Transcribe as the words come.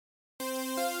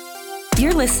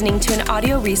You're listening to an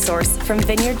audio resource from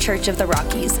Vineyard Church of the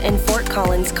Rockies in Fort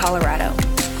Collins, Colorado.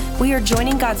 We are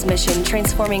joining God's mission,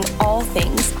 transforming all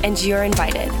things, and you're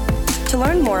invited. To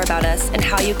learn more about us and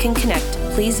how you can connect,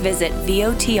 please visit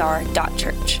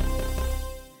votr.church.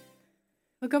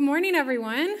 Well, good morning,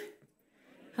 everyone.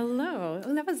 Hello.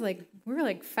 Oh, we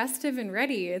were festive and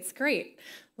ready. It's great.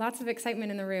 Lots of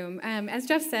excitement in the room. As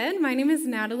Jeff said, my name is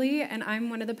Natalie, and I'm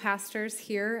one of the pastors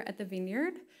here at the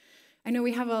Vineyard. I know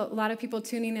we have a lot of people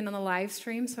tuning in on the live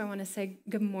stream, so I want to say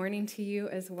good morning to you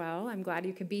as well. I'm glad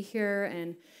you could be here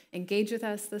and engage with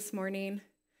us this morning.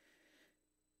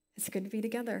 It's good to be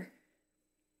together.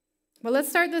 Well, let's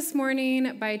start this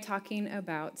morning by talking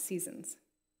about seasons.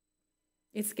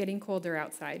 It's getting colder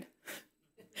outside.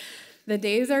 The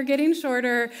days are getting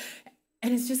shorter,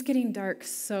 and it's just getting dark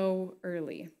so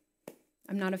early.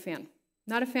 I'm not a fan.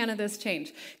 Not a fan of this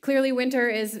change. Clearly, winter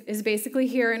is basically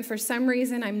here, and for some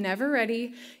reason, I'm never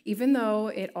ready, even though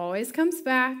it always comes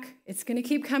back. It's going to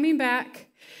keep coming back.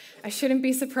 I shouldn't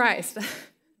be surprised.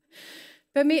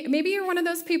 But maybe you're one of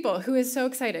those people who is so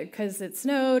excited because it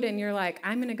snowed, and you're like,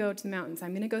 I'm going to go to the mountains.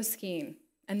 I'm going to go skiing.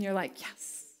 And you're like,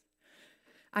 yes.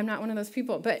 I'm not one of those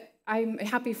people, but I'm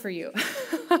happy for you.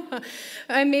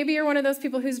 And maybe you're one of those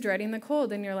people who's dreading the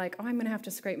cold, and you're like, oh, I'm going to have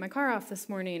to scrape my car off this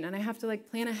morning, and I have to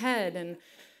plan ahead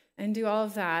and do all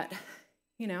of that.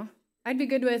 You know, I'd be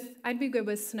good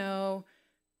with snow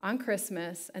on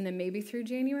Christmas, and then maybe through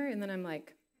January, and then I'm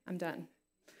like, I'm done.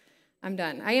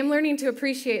 I am learning to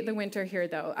appreciate the winter here,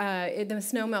 though. The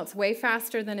snow melts way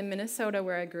faster than in Minnesota,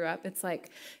 where I grew up. It's going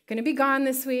to be gone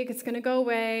this week. It's going to go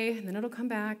away, and then it'll come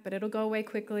back, but it'll go away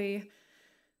quickly.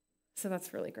 So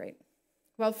that's really great.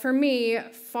 Well, for me,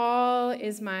 fall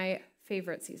is my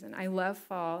favorite season. I love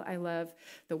fall. I love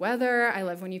the weather. I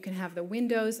love when you can have the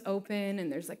windows open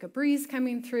and there's a breeze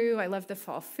coming through. I love the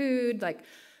fall food, like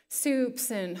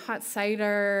soups and hot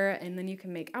cider, and then you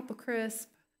can make apple crisp.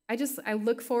 I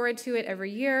look forward to it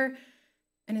every year,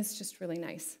 and it's just really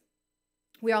nice.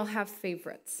 We all have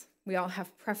favorites. We all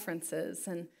have preferences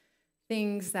and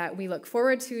things that we look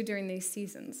forward to during these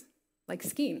seasons, like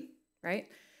skiing, right?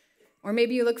 Or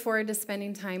maybe you look forward to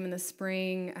spending time in the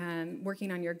spring,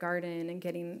 working on your garden and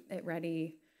getting it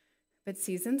ready. But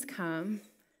seasons come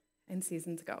and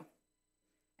seasons go.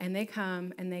 And they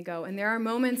come and they go. And there are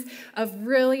moments of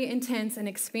really intense and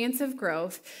expansive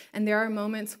growth, and there are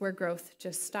moments where growth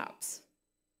just stops.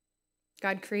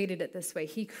 God created it this way.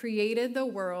 He created the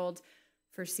world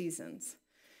for seasons.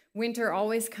 Winter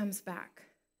always comes back.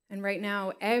 And right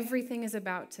now, everything is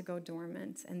about to go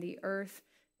dormant, and the earth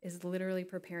is literally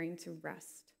preparing to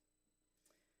rest.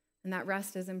 And that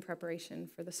rest is in preparation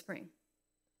for the spring.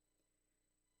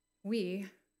 We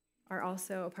are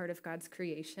also a part of God's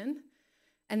creation,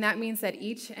 and that means that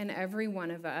each and every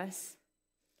one of us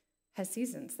has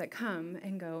seasons that come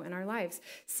and go in our lives,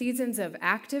 seasons of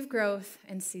active growth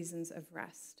and seasons of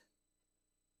rest.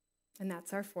 And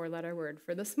that's our 4-letter word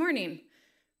for this morning,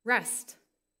 rest.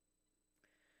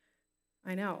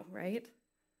 I know, right?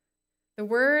 The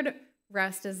word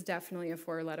rest is definitely a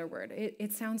 4-letter word.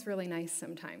 It sounds really nice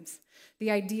sometimes, the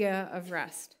idea of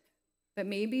rest. But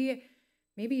maybe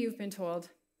you've been told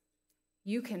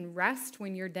you can rest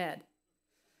when you're dead.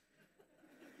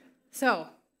 So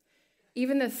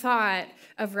even the thought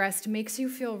of rest makes you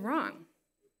feel wrong.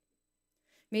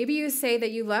 Maybe you say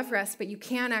that you love rest, but you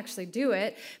can't actually do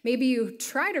it. Maybe you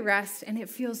try to rest, and it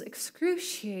feels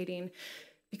excruciating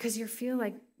because you feel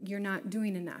like you're not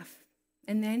doing enough.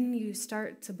 And then you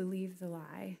start to believe the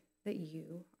lie that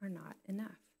you are not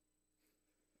enough.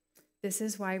 This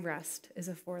is why rest is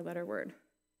a 4-letter word.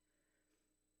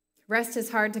 Rest is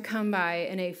hard to come by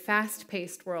in a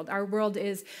fast-paced world. Our world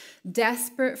is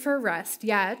desperate for rest,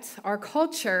 yet our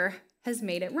culture has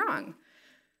made it wrong.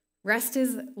 Rest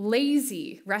is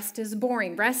lazy. Rest is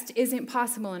boring. Rest isn't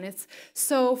possible, and it's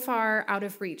so far out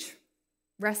of reach.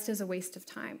 Rest is a waste of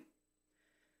time.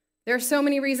 There are so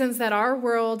many reasons that our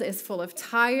world is full of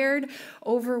tired,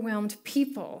 overwhelmed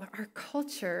people. Our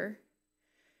culture,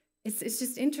 it's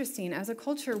just interesting. As a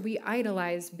culture, we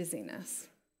idolize busyness.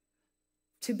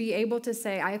 To be able to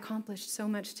say, I accomplished so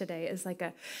much today is like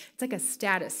a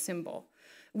status symbol.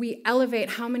 We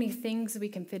elevate how many things we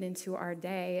can fit into our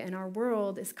day, and our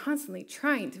world is constantly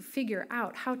trying to figure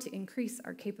out how to increase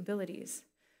our capabilities.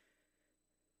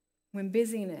 When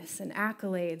busyness and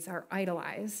accolades are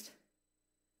idolized,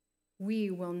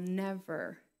 we will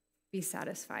never be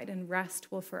satisfied, and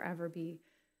rest will forever be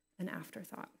an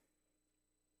afterthought.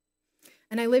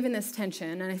 And I live in this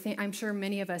tension, and I'm sure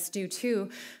many of us do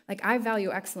too. I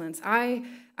value excellence. I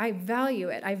value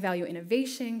it. I value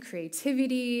innovation,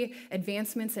 creativity,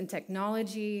 advancements in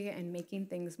technology, and making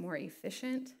things more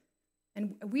efficient.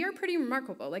 And we are pretty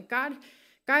remarkable. Like God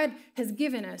has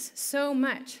given us so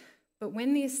much, but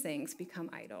when these things become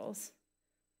idols,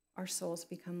 our souls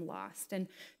become lost and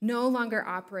no longer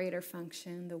operate or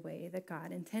function the way that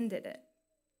God intended it.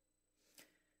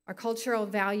 Our cultural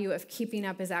value of keeping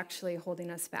up is actually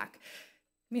holding us back.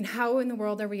 I mean, how in the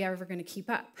world are we ever going to keep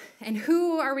up? And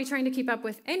who are we trying to keep up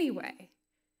with anyway?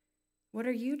 What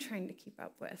are you trying to keep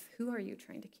up with? Who are you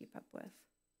trying to keep up with?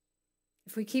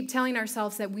 If we keep telling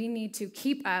ourselves that we need to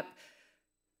keep up,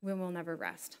 we will never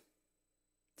rest.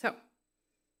 So,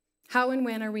 how and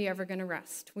when are we ever going to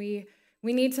rest? We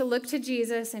need to look to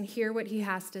Jesus and hear what he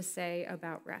has to say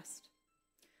about rest.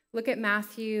 Look at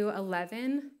Matthew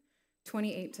 11,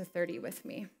 28 to 30 with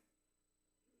me.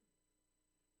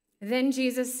 Then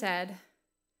Jesus said,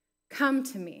 "Come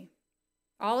to me,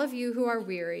 all of you who are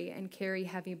weary and carry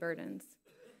heavy burdens,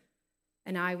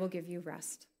 and I will give you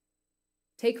rest.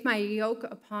 Take my yoke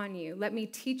upon you. Let me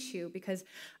teach you, because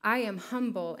I am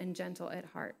humble and gentle at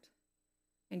heart,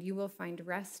 and you will find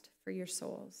rest for your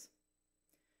souls.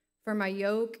 For my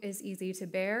yoke is easy to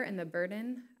bear, and the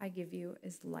burden I give you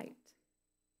is light."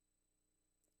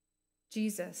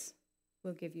 Jesus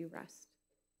will give you rest.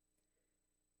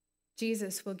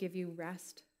 Jesus will give you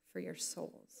rest for your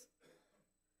souls.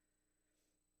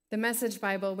 The Message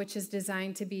Bible, which is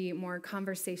designed to be more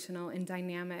conversational and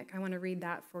dynamic, I want to read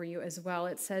that for you as well.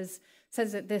 It says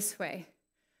it this way: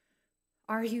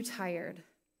 "Are you tired,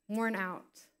 worn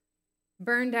out,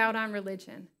 burned out on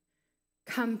religion?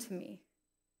 Come to me.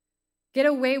 Get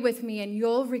away with me and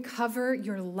you'll recover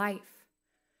your life.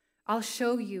 I'll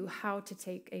show you how to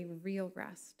take a real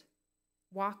rest.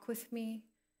 Walk with me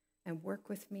and work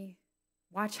with me.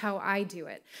 Watch how I do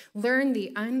it. Learn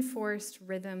the unforced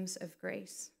rhythms of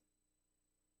grace.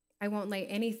 I won't lay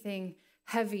anything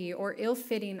heavy or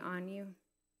ill-fitting on you.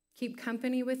 Keep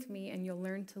company with me and you'll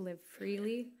learn to live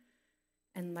freely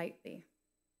and lightly."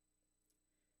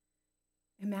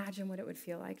 Imagine what it would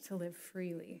feel like to live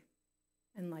freely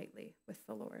and lightly with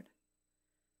the Lord.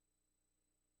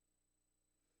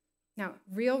 Now,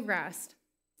 real rest,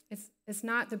 it's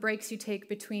not the breaks you take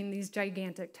between these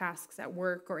gigantic tasks at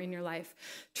work or in your life.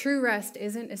 True rest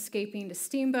isn't escaping to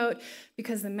Steamboat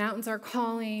because the mountains are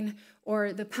calling,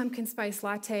 or the pumpkin spice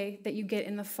latte that you get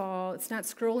in the fall. It's not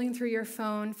scrolling through your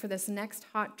phone for this next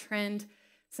hot trend.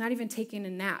 It's not even taking a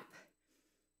nap.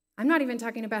 I'm not even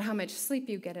talking about how much sleep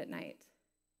you get at night.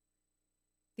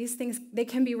 These things, they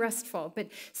can be restful, but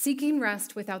seeking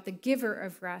rest without the giver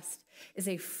of rest is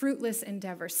a fruitless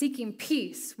endeavor. Seeking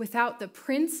peace without the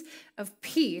Prince of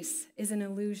Peace is an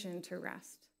illusion to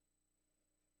rest.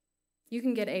 You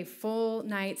can get a full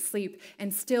night's sleep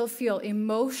and still feel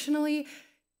emotionally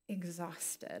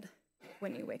exhausted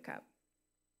when you wake up.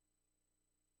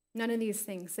 None of these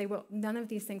things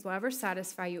will ever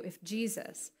satisfy you if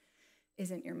Jesus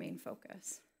isn't your main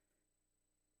focus.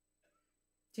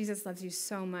 Jesus loves you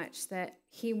so much that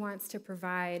he wants to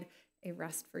provide a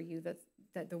rest for you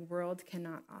that the world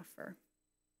cannot offer.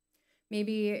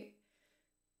 Maybe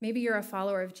you're a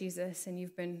follower of Jesus and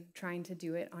you've been trying to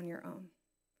do it on your own.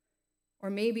 Or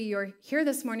maybe you're here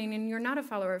this morning and you're not a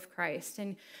follower of Christ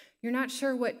and you're not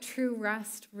sure what true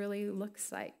rest really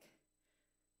looks like.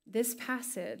 This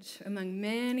passage, among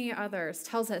many others,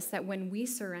 tells us that when we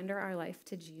surrender our life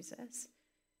to Jesus,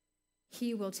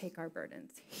 he will take our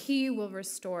burdens. He will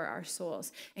restore our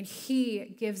souls, and he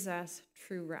gives us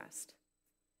true rest.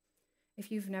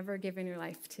 If you've never given your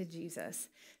life to Jesus,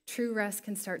 true rest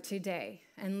can start today.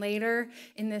 And later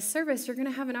in this service, you're going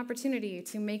to have an opportunity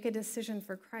to make a decision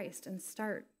for Christ and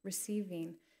start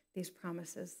receiving these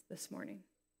promises this morning.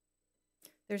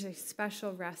 There's a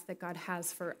special rest that God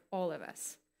has for all of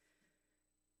us.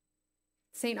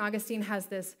 St. Augustine has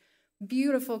this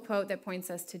beautiful quote that points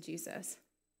us to Jesus.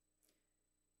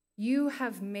 "You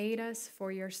have made us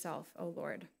for yourself, O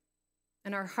Lord,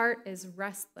 and our heart is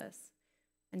restless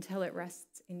until it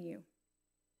rests in you."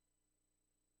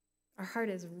 Our heart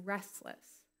is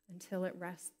restless until it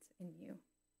rests in you.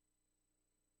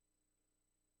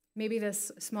 Maybe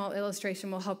this small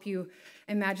illustration will help you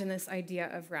imagine this idea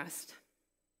of rest.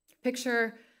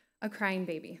 Picture a crying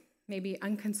baby, maybe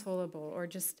unconsolable or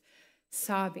just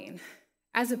sobbing.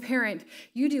 As a parent,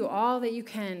 you do all that you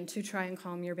can to try and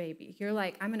calm your baby. You're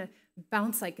like, I'm going to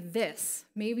bounce like this.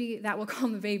 Maybe that will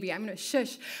calm the baby. I'm going to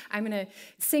shush. I'm going to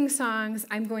sing songs.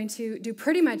 I'm going to do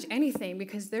pretty much anything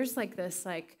because there's this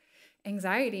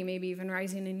anxiety maybe even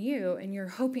rising in you, and you're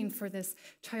hoping for this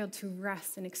child to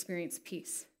rest and experience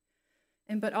peace.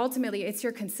 But ultimately, it's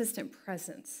your consistent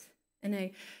presence and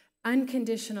an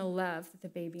unconditional love that the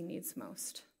baby needs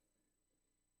most.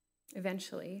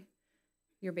 Eventually,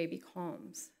 your baby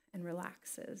calms and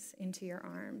relaxes into your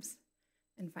arms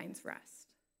and finds rest.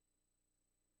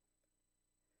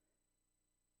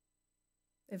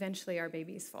 Eventually, our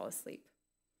babies fall asleep.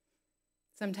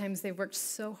 Sometimes they've worked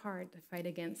so hard to fight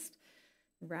against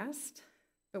rest,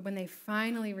 but when they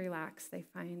finally relax, they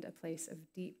find a place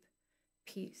of deep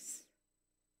peace.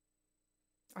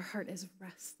 Our heart is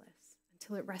restless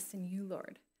until it rests in you,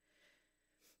 Lord.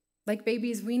 Like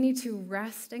babies, we need to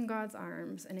rest in God's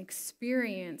arms and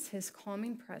experience his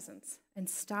calming presence and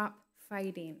stop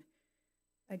fighting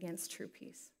against true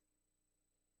peace.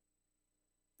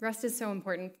 Rest is so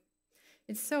important.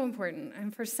 It's so important.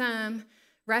 And for some,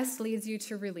 rest leads you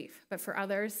to relief, but for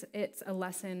others, it's a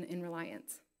lesson in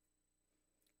reliance.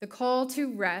 The call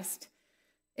to rest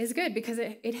is good because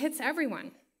it hits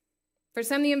everyone. For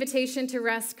some, the invitation to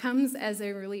rest comes as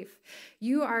a relief.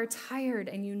 You are tired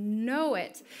and you know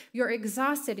it. You're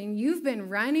exhausted and you've been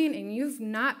running and you've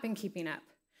not been keeping up.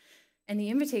 And the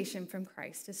invitation from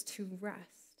Christ is to rest.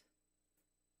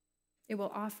 It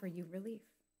will offer you relief.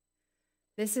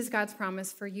 This is God's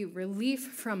promise for you, relief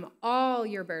from all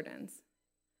your burdens.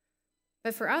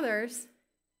 But for others,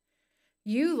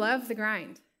 you love the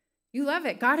grind. You love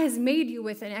it. God has made you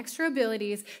with an extra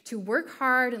abilities to work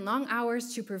hard and long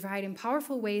hours to provide in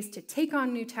powerful ways to take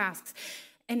on new tasks.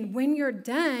 And when you're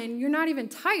done, you're not even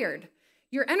tired.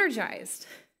 You're energized.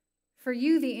 For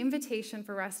you, the invitation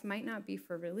for rest might not be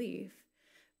for relief,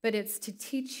 but it's to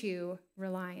teach you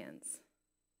reliance.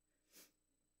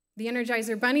 The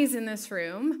Energizer bunnies in this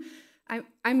room,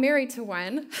 I'm married to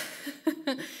one,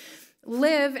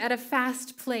 live at a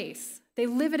fast pace. They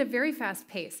live at a very fast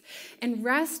pace. And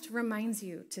rest reminds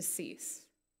you to cease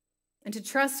and to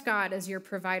trust God as your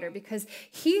provider because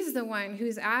he's the one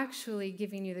who's actually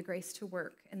giving you the grace to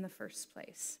work in the first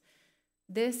place.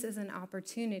 This is an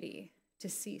opportunity to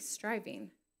cease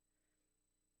striving.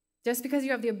 Just because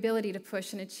you have the ability to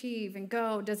push and achieve and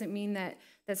go doesn't mean that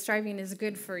striving is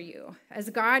good for you. As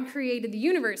God created the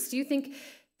universe, do you think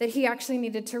that he actually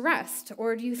needed to rest?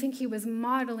 Or do you think he was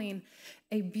modeling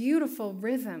a beautiful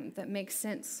rhythm that makes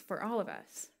sense for all of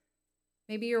us?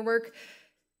 Maybe you work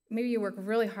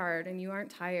really hard and you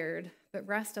aren't tired, but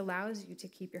rest allows you to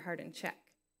keep your heart in check.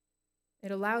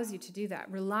 It allows you to do that,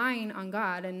 relying on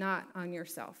God and not on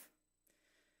yourself.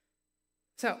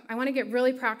 So I want to get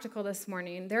really practical this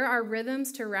morning. There are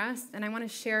rhythms to rest, and I want to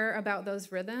share about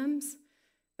those rhythms.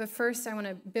 But first, I want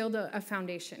to build a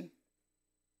foundation.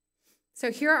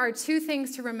 So here are two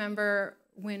things to remember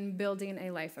when building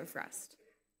a life of rest.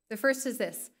 The first is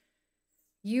this: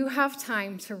 you have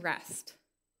time to rest.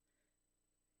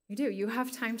 You do. You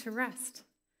have time to rest.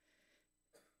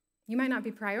 You might not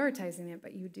be prioritizing it,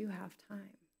 but you do have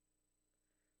time.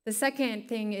 The second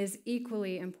thing is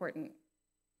equally important.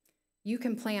 You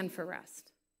can plan for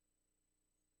rest.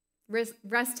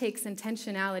 Rest takes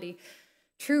intentionality.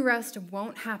 True rest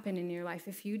won't happen in your life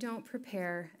if you don't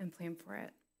prepare and plan for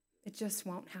it. It just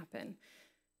won't happen.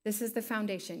 This is the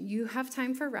foundation. You have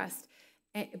time for rest,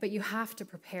 but you have to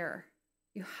prepare.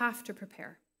 You have to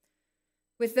prepare.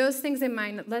 With those things in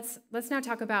mind, let's now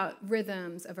talk about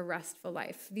rhythms of a restful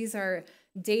life. These are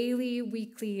daily,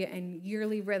 weekly, and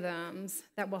yearly rhythms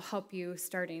that will help you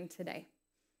starting today.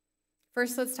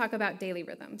 First, let's talk about daily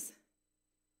rhythms.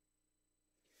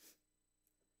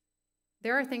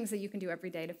 There are things that you can do every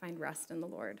day to find rest in the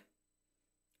Lord.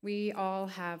 We all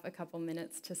have a couple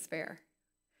minutes to spare.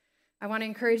 I want to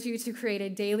encourage you to create a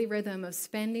daily rhythm of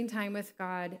spending time with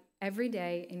God every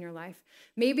day in your life.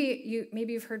 Maybe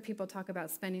you've heard people talk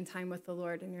about spending time with the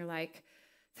Lord, and you're like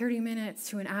 30 minutes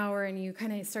to an hour, and you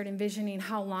kind of start envisioning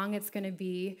how long it's going to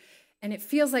be, and it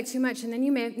feels like too much, and then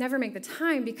you may never make the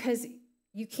time because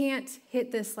you can't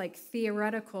hit this like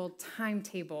theoretical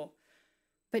timetable.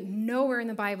 But nowhere in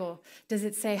the Bible does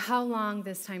it say how long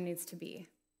this time needs to be.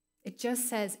 It just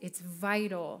says it's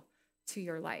vital to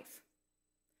your life.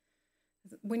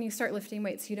 When you start lifting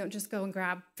weights, you don't just go and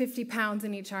grab 50 pounds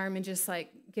in each arm and just like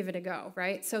give it a go,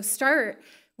 right? So start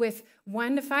with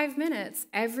 1 to 5 minutes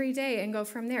every day and go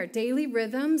from there. Daily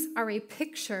rhythms are a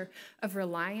picture of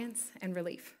reliance and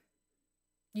relief.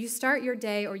 You start your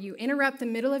day or you interrupt the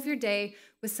middle of your day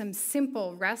with some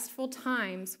simple, restful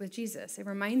times with Jesus. It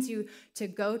reminds you to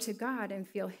go to God and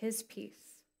feel his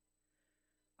peace.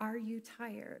 Are you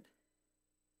tired?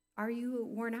 Are you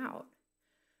worn out?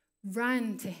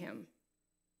 Run to him.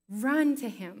 Run to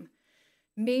him.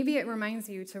 Maybe it reminds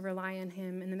you to rely on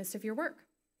him in the midst of your work.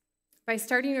 By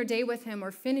starting your day with him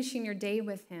or finishing your day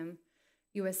with him,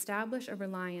 you establish a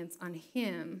reliance on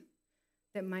him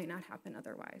that might not happen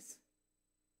otherwise.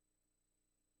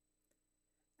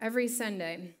 Every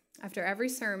Sunday, after every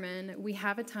sermon, we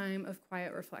have a time of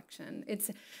quiet reflection.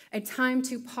 It's a time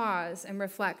to pause and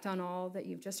reflect on all that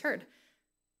you've just heard.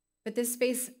 But this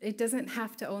space, it doesn't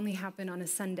have to only happen on a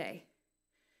Sunday.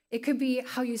 It could be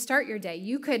how you start your day.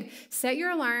 You could set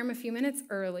your alarm a few minutes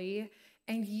early,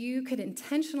 and you could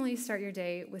intentionally start your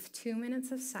day with 2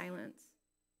 minutes of silence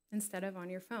instead of on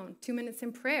your phone. 2 minutes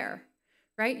in prayer,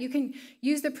 right? You can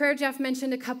use the prayer Jeff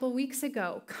mentioned a couple weeks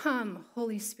ago. Come,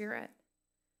 Holy Spirit.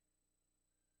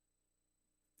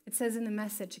 It says in the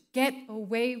message, get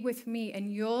away with me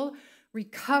and you'll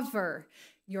recover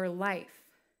your life.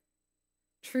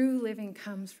 True living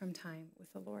comes from time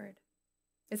with the Lord.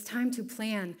 It's time to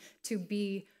plan to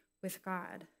be with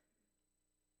God.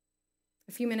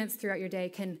 A few minutes throughout your day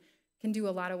can do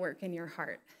a lot of work in your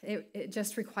heart. It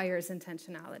just requires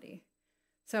intentionality.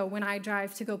 So when I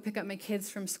drive to go pick up my kids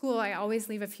from school, I always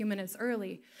leave a few minutes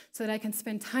early so that I can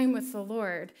spend time with the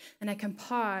Lord and I can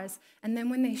pause. And then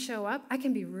when they show up, I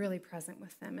can be really present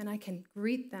with them and I can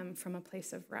greet them from a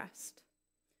place of rest.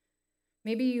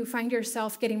 Maybe you find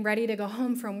yourself getting ready to go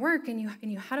home from work and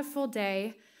you had a full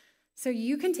day. So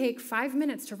you can take 5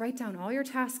 minutes to write down all your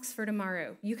tasks for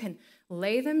tomorrow. You can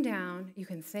lay them down. You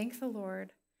can thank the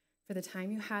Lord for the time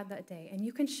you had that day. And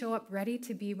you can show up ready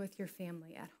to be with your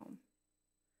family at home.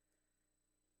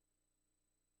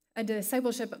 A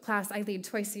discipleship class I lead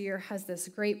twice a year has this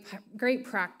great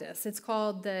practice. It's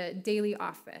called the daily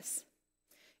office.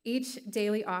 Each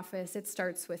daily office, it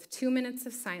starts with 2 minutes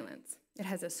of silence. It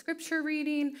has a scripture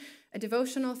reading, a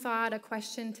devotional thought, a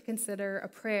question to consider, a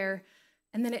prayer,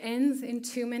 and then it ends in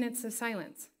 2 minutes of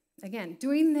silence. Again,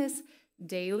 doing this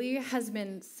daily has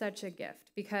been such a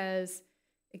gift because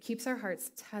it keeps our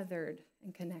hearts tethered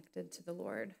and connected to the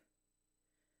Lord.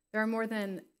 There are more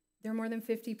than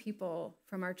 50 people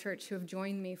from our church who have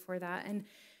joined me for that, and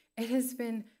it has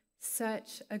been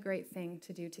such a great thing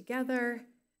to do together.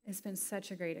 It's been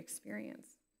such a great experience.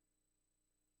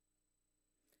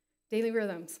 Daily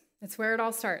rhythms, that's where it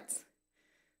all starts.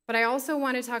 But I also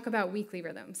want to talk about weekly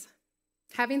rhythms.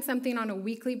 Having something on a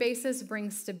weekly basis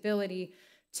brings stability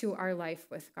to our life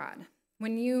with God.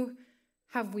 When you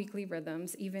have weekly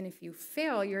rhythms, even if you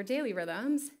fail your daily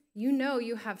rhythms, you know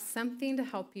you have something to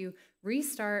help you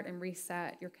restart and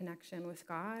reset your connection with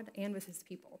God and with his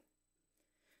people.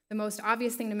 The most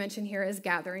obvious thing to mention here is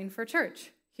gathering for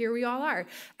church. Here we all are.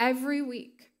 Every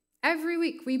week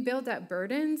we build up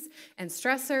burdens and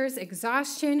stressors,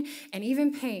 exhaustion, and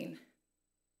even pain.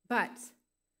 But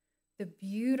the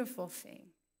beautiful thing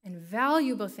and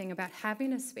valuable thing about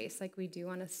having a space like we do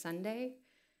on a Sunday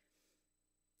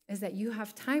is that you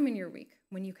have time in your week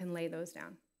when you can lay those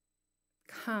down.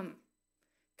 Come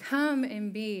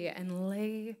and be and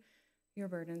lay your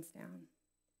burdens down.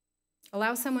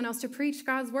 Allow someone else to preach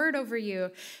God's word over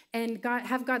you and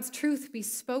have God's truth be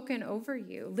spoken over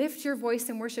you. Lift your voice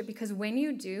in worship because when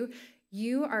you do,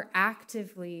 you are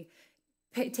actively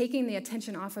taking the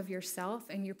attention off of yourself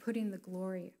and you're putting the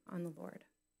glory on the Lord.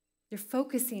 You're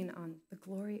focusing on the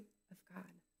glory of God.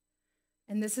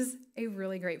 And this is a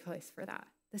really great place for that.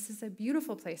 This is a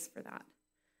beautiful place for that.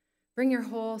 Bring your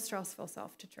whole stressful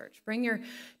self to church. Bring your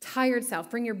tired self.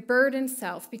 Bring your burdened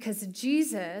self because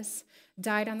Jesus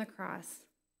died on the cross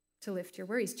to lift your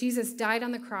worries. Jesus died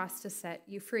on the cross to set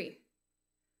you free.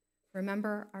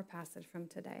 Remember our passage from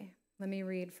today. Let me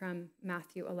read from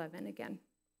Matthew 11 again.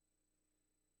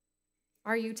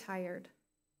 Are you tired,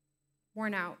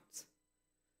 worn out,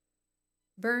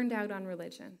 burned out on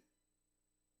religion?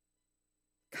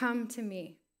 Come to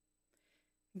me.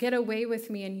 Get away with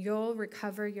me and you'll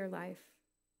recover your life.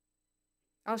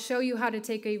 I'll show you how to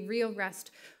take a real rest.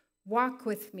 Walk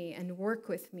with me and work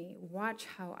with me. Watch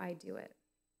how I do it.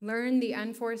 Learn the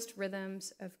unforced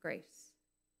rhythms of grace.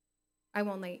 I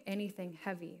won't lay anything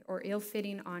heavy or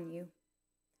ill-fitting on you.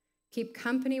 Keep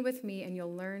company with me and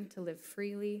you'll learn to live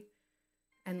freely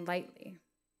and lightly.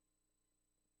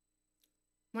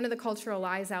 One of the cultural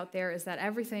lies out there is that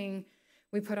everything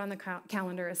we put on the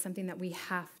calendar is something that we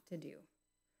have to do.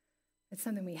 It's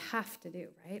something we have to do,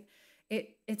 right?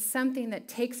 It's something that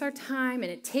takes our time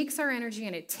and it takes our energy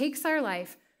and it takes our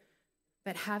life.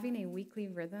 But having a weekly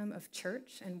rhythm of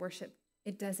church and worship,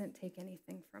 it doesn't take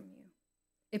anything from you.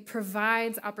 It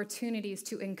provides opportunities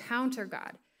to encounter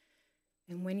God.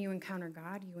 And when you encounter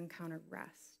God, you encounter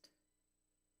rest.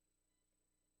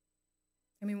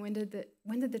 I mean, when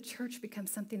did the church become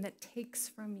something that takes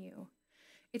from you?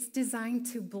 It's designed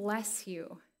to bless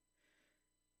you.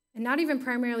 And not even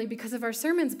primarily because of our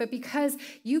sermons, but because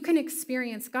you can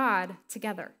experience God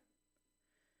together.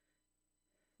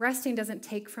 Resting doesn't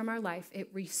take from our life, it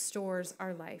restores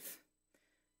our life.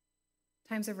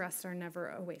 Times of rest are never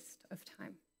a waste of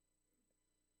time.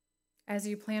 As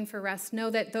you plan for rest, know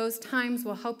that those times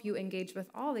will help you engage with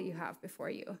all that you have before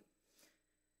you.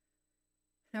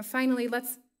 Now, finally,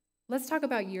 let's let's talk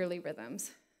about yearly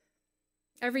rhythms.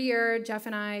 Every year, Jeff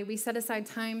and I, we set aside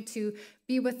time to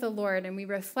be with the Lord, and we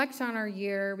reflect on our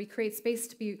year. We create space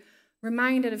to be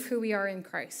reminded of who we are in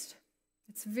Christ.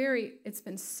 It's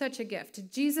been such a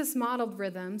gift. Jesus modeled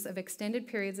rhythms of extended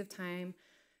periods of time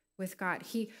with God.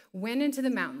 He went into the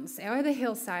mountains or the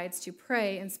hillsides to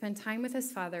pray and spend time with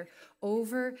his Father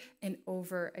over and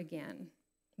over again.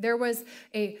 There was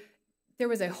a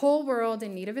whole world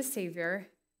in need of a Savior,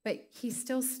 but he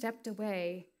still stepped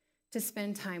away to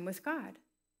spend time with God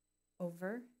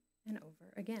over and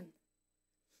over again.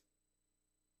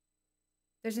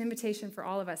 There's an invitation for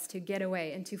all of us to get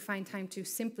away and to find time to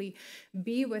simply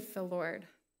be with the Lord.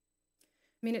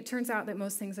 I mean, it turns out that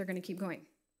most things are going to keep going.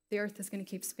 The earth is going to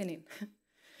keep spinning.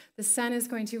 The sun is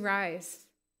going to rise.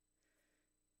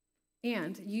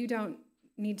 And you don't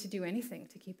need to do anything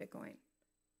to keep it going.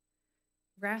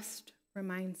 Rest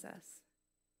reminds us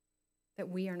that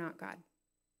we are not God.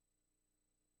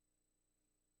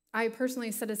 I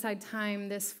personally set aside time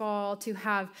this fall to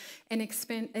have an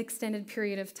extended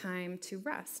period of time to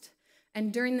rest.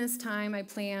 And during this time, I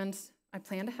planned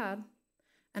ahead,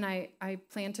 and I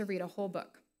planned to read a whole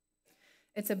book.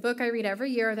 It's a book I read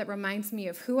every year that reminds me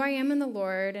of who I am in the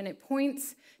Lord, and it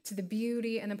points to the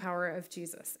beauty and the power of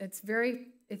Jesus.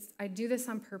 I do this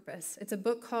on purpose. It's a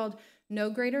book called No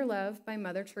Greater Love by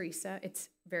Mother Teresa. It's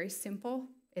very simple,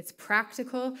 it's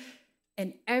practical,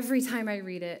 and every time I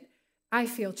read it, I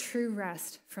feel true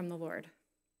rest from the Lord.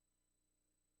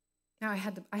 Now, I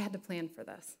had to plan for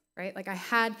this, right? Like I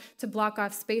had to block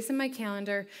off space in my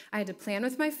calendar. I had to plan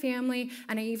with my family,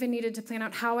 and I even needed to plan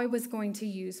out how I was going to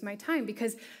use my time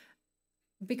because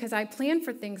I plan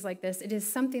for things like this. It is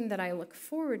something that I look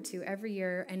forward to every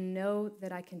year and know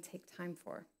that I can take time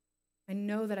for. I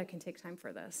know that I can take time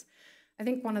for this. I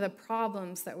think one of the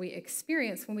problems that we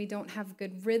experience when we don't have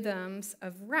good rhythms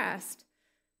of rest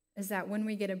is that when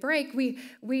we get a break,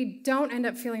 we don't end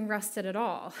up feeling rested at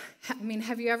all. I mean,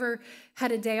 have you ever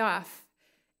had a day off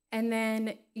and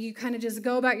then you kind of just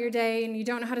go about your day and you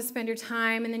don't know how to spend your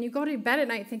time, and then you go to bed at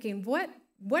night thinking, what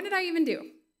did I even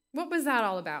do? What was that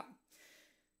all about?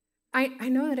 I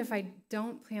know that if I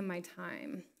don't plan my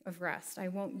time of rest, I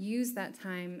won't use that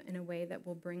time in a way that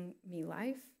will bring me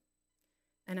life,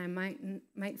 and I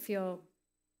might feel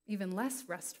even less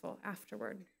restful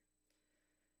afterward.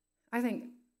 I think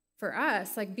for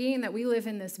us, like being that we live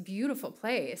in this beautiful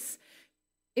place,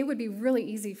 it would be really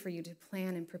easy for you to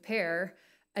plan and prepare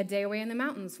a day away in the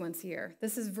mountains once a year.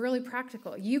 This is really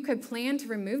practical. You could plan to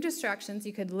remove distractions.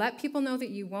 You could let people know that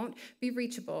you won't be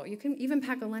reachable. You can even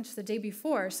pack a lunch the day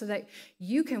before so that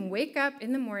you can wake up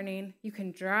in the morning, you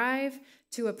can drive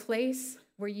to a place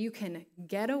where you can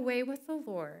get away with the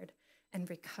Lord and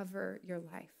recover your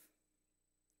life.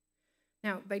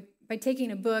 Now, by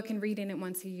taking a book and reading it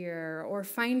once a year, or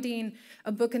finding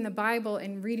a book in the Bible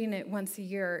and reading it once a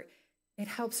year, it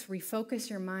helps refocus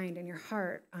your mind and your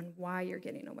heart on why you're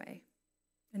getting away.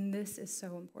 And this is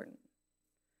so important.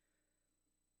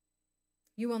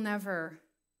 You will never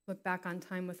look back on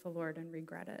time with the Lord and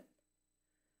regret it.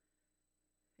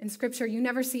 In Scripture, you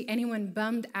never see anyone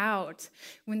bummed out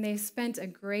when they spent a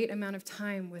great amount of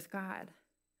time with God.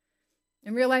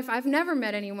 In real life, I've never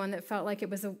met anyone that felt like it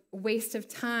was a waste of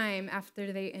time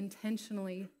after they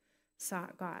intentionally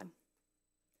sought God.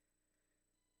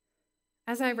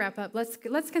 As I wrap up,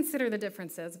 let's consider the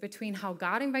differences between how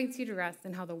God invites you to rest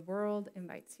and how the world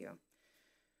invites you.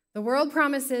 The world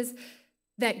promises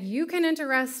that you can enter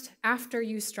rest after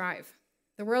you strive.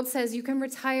 The world says you can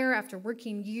retire after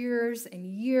working years and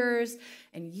years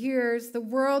and years. The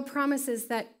world promises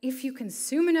that if you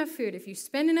consume enough food, if you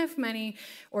spend enough money,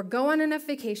 or go on enough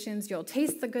vacations, you'll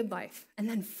taste the good life. And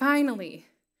then finally,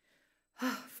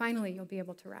 you'll be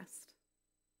able to rest.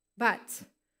 But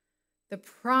the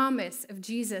promise of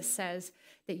Jesus says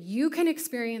that you can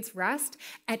experience rest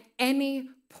at any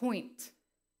point.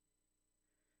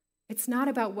 It's not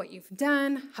about what you've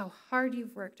done, how hard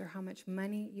you've worked, or how much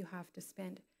money you have to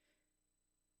spend.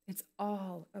 It's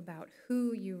all about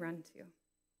who you run to.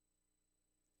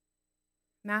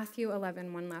 Matthew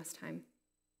 11, one last time.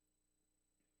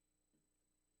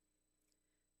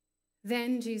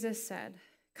 Then Jesus said,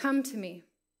 "Come to me,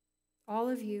 all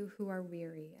of you who are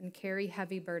weary and carry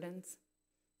heavy burdens,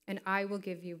 and I will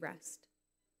give you rest.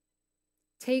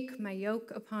 Take my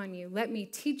yoke upon you. Let me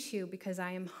teach you, because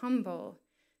I am humble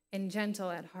and gentle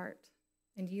at heart,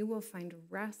 and you will find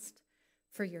rest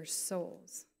for your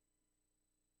souls.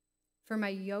 For my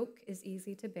yoke is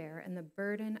easy to bear, and the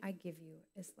burden I give you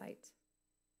is light."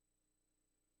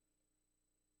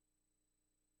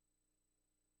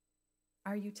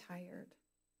 Are you tired?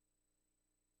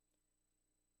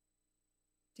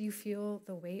 Do you feel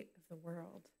the weight of the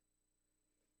world?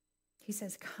 He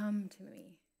says, come to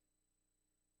me,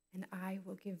 and I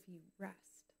will give you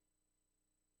rest.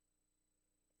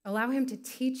 Allow him to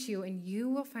teach you, and you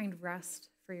will find rest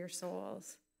for your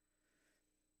souls.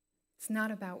 It's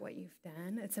not about what you've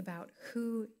done. It's about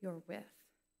who you're with.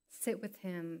 Sit with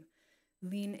him,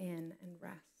 lean in, and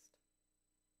rest.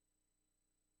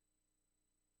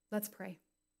 Let's pray.